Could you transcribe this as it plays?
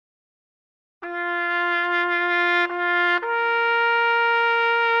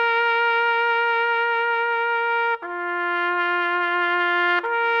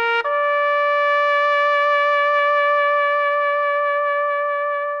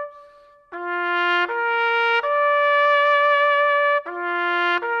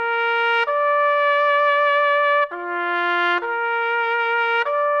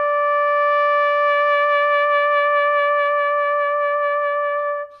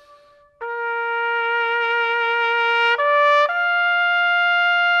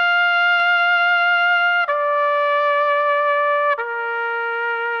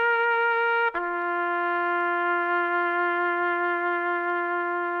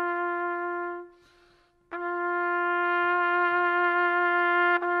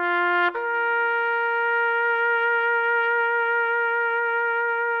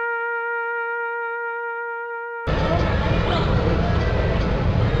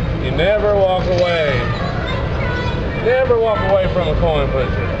You never walk away. Never walk away from a coin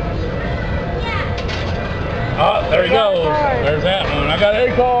pusher. Oh, there he goes. There's that one. I got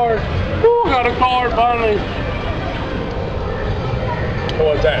a card. Ooh, got a card finally.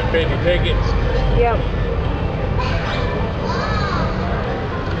 What's that, 50 tickets? Yep.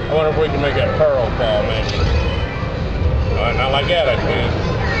 I wonder if we can make that pearl fall, maybe. Not like that, I can't.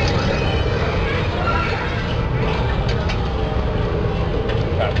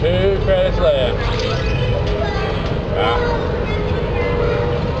 Got 2 credits left.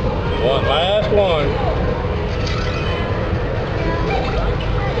 One last one.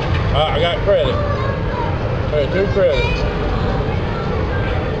 I got credit. I got 2 credits.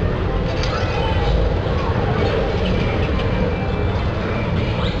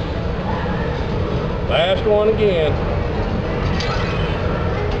 Last one again.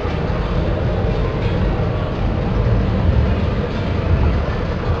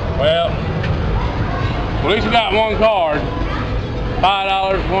 Well, at least we got one card.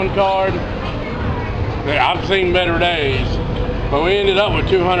 $5, one card. I've seen better days, but we ended up with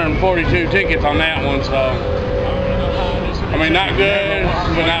 242 tickets on that one, so I mean, not good,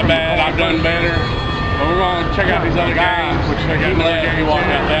 but not bad. I've done better. But we're going to check out these other games, which they got another game. He walked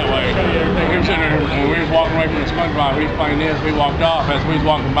out that way. We were sitting there, when we was walking away from the SpongeBob, he was playing this, we walked off. As we was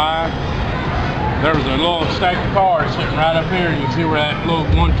walking by, there was a little stack of cards sitting right up here. You can see where that little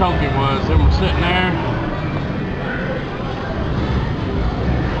one token was. Them were sitting there.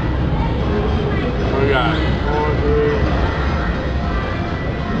 What we got? 4, 3.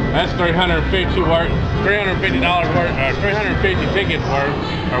 That's $350 worth, $350 worth, or 350 tickets worth,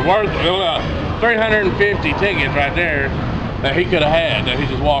 or worth, 350 tickets right there that he could have had, that he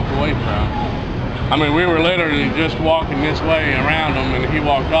just walked away from. I mean, we were literally just walking this way around him, and he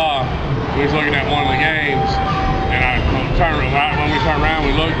walked off. We was looking at one of the games, and right when we turned around,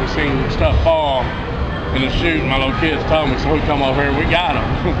 we looked and seen stuff fall in the chute. My little kids told me, so we come over here, we got them.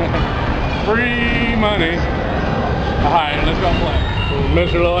 Free money. All right, let's go play.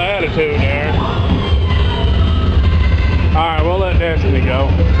 Mr. Little Attitude there. All right, we'll let Destiny go.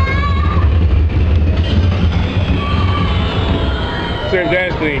 See if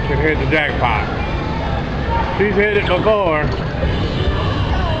Destiny can hit the jackpot. She's hit it before.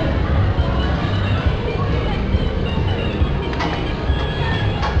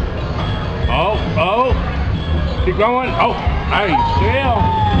 Oh, keep going. Oh, hey, still.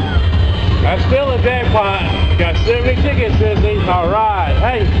 That's still a jackpot. Got 70 tickets, Disney. All right,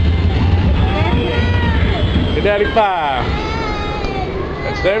 hey. Good Daddy 5.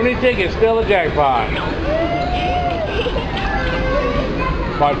 That's 70 tickets, still a jackpot.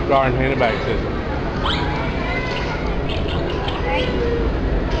 Swipe the card and hand it back, Disney.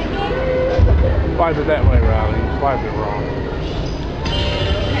 Swipe it that way, Riley. You swiped it wrong.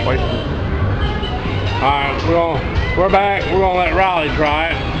 Wait. All right, we're back. We're gonna let Riley try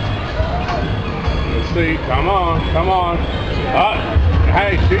it. Let's see. Come on.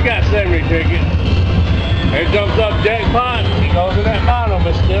 Hey, she got 70 tickets. It jumps up jackpot. It goes in that bottom.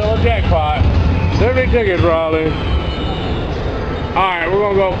 It's still a jackpot. 70 tickets, Riley. All right, we're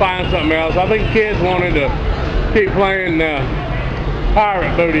gonna go find something else. I think kids wanted to keep playing the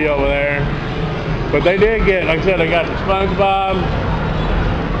pirate booty over there, but they did get, like I said, they got the SpongeBob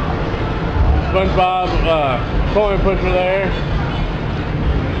coin pusher there,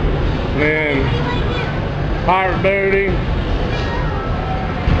 and then pirate booty,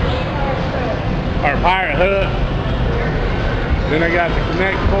 or pirate hook. Then I got the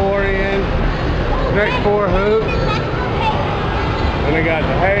Connect 4 hook. Then I got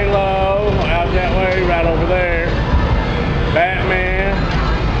the Halo out that way, right over there. Batman,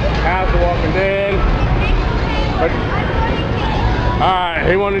 House of Walking Dead. Alright,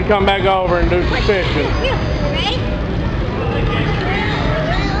 he wanted to come back over and do some fishing. Ready?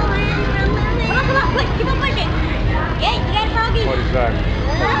 Come on, push, keep on pushing. Yeah, you got it, Froggy. What is that?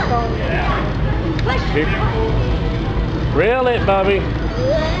 Push. Reel it, Bubby.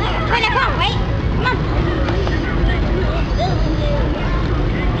 Turn that phone, wait. Come on.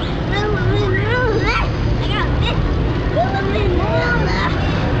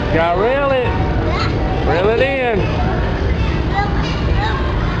 You gotta reel it. Reel it in.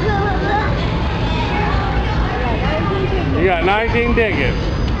 You got 19 tickets.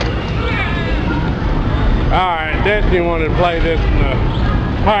 Alright, Destiny wanted to play this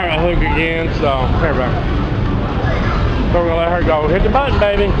pirate hook again, so here, back. So we're gonna let her go. Hit the button,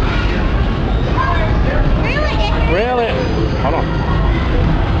 baby. Reel it. Hold on.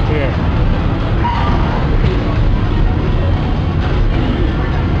 Here.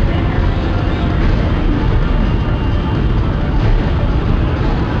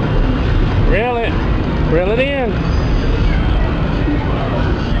 Reel it in.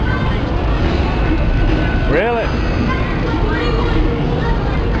 Reel it.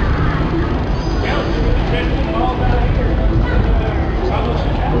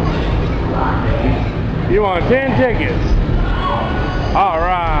 You want 10 tickets?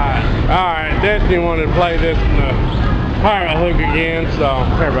 Alright. Alright, Destiny wanted to play this in the pirate hook again, so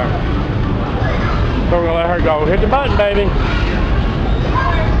here, back. So we're gonna let her go. Hit the button, baby.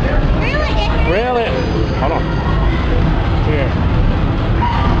 Reel it. Hold on. Here.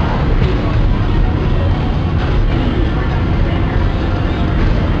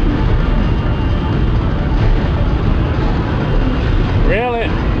 Reel it.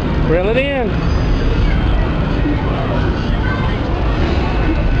 Reel it in.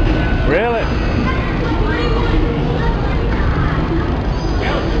 Reel it.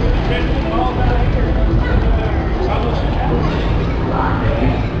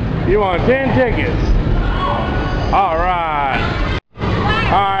 You want 10 tickets? Alright.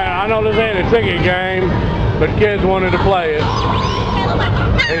 Alright, I know this ain't a ticket game, but kids wanted to play it.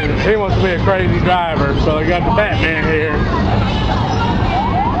 He wants to be a crazy driver, so they got the Batman here.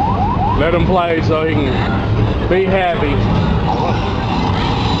 Let him play so he can be happy.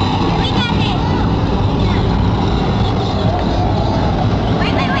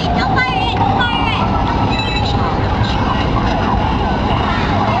 Wait, don't fire it, don't fire it.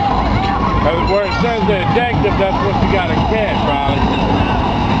 Where it says the objective, that's what you gotta catch, Riley.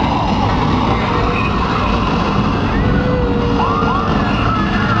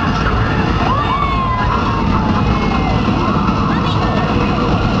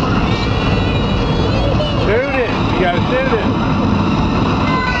 Shoot it. You gotta shoot it.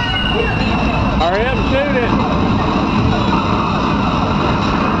 Hurry up and shoot it.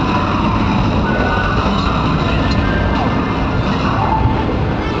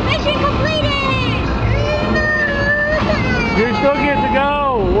 Mission completed! You still get to go.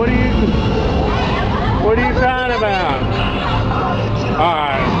 What are you crying about?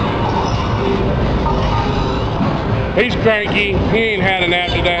 Alright. He's cranky. He ain't had a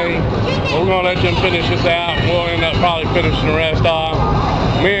nap today. We're gonna let them finish this out. We'll end up probably finishing the rest off.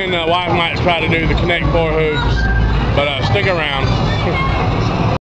 Me and the wife might try to do the Connect 4 hoops, but stick around.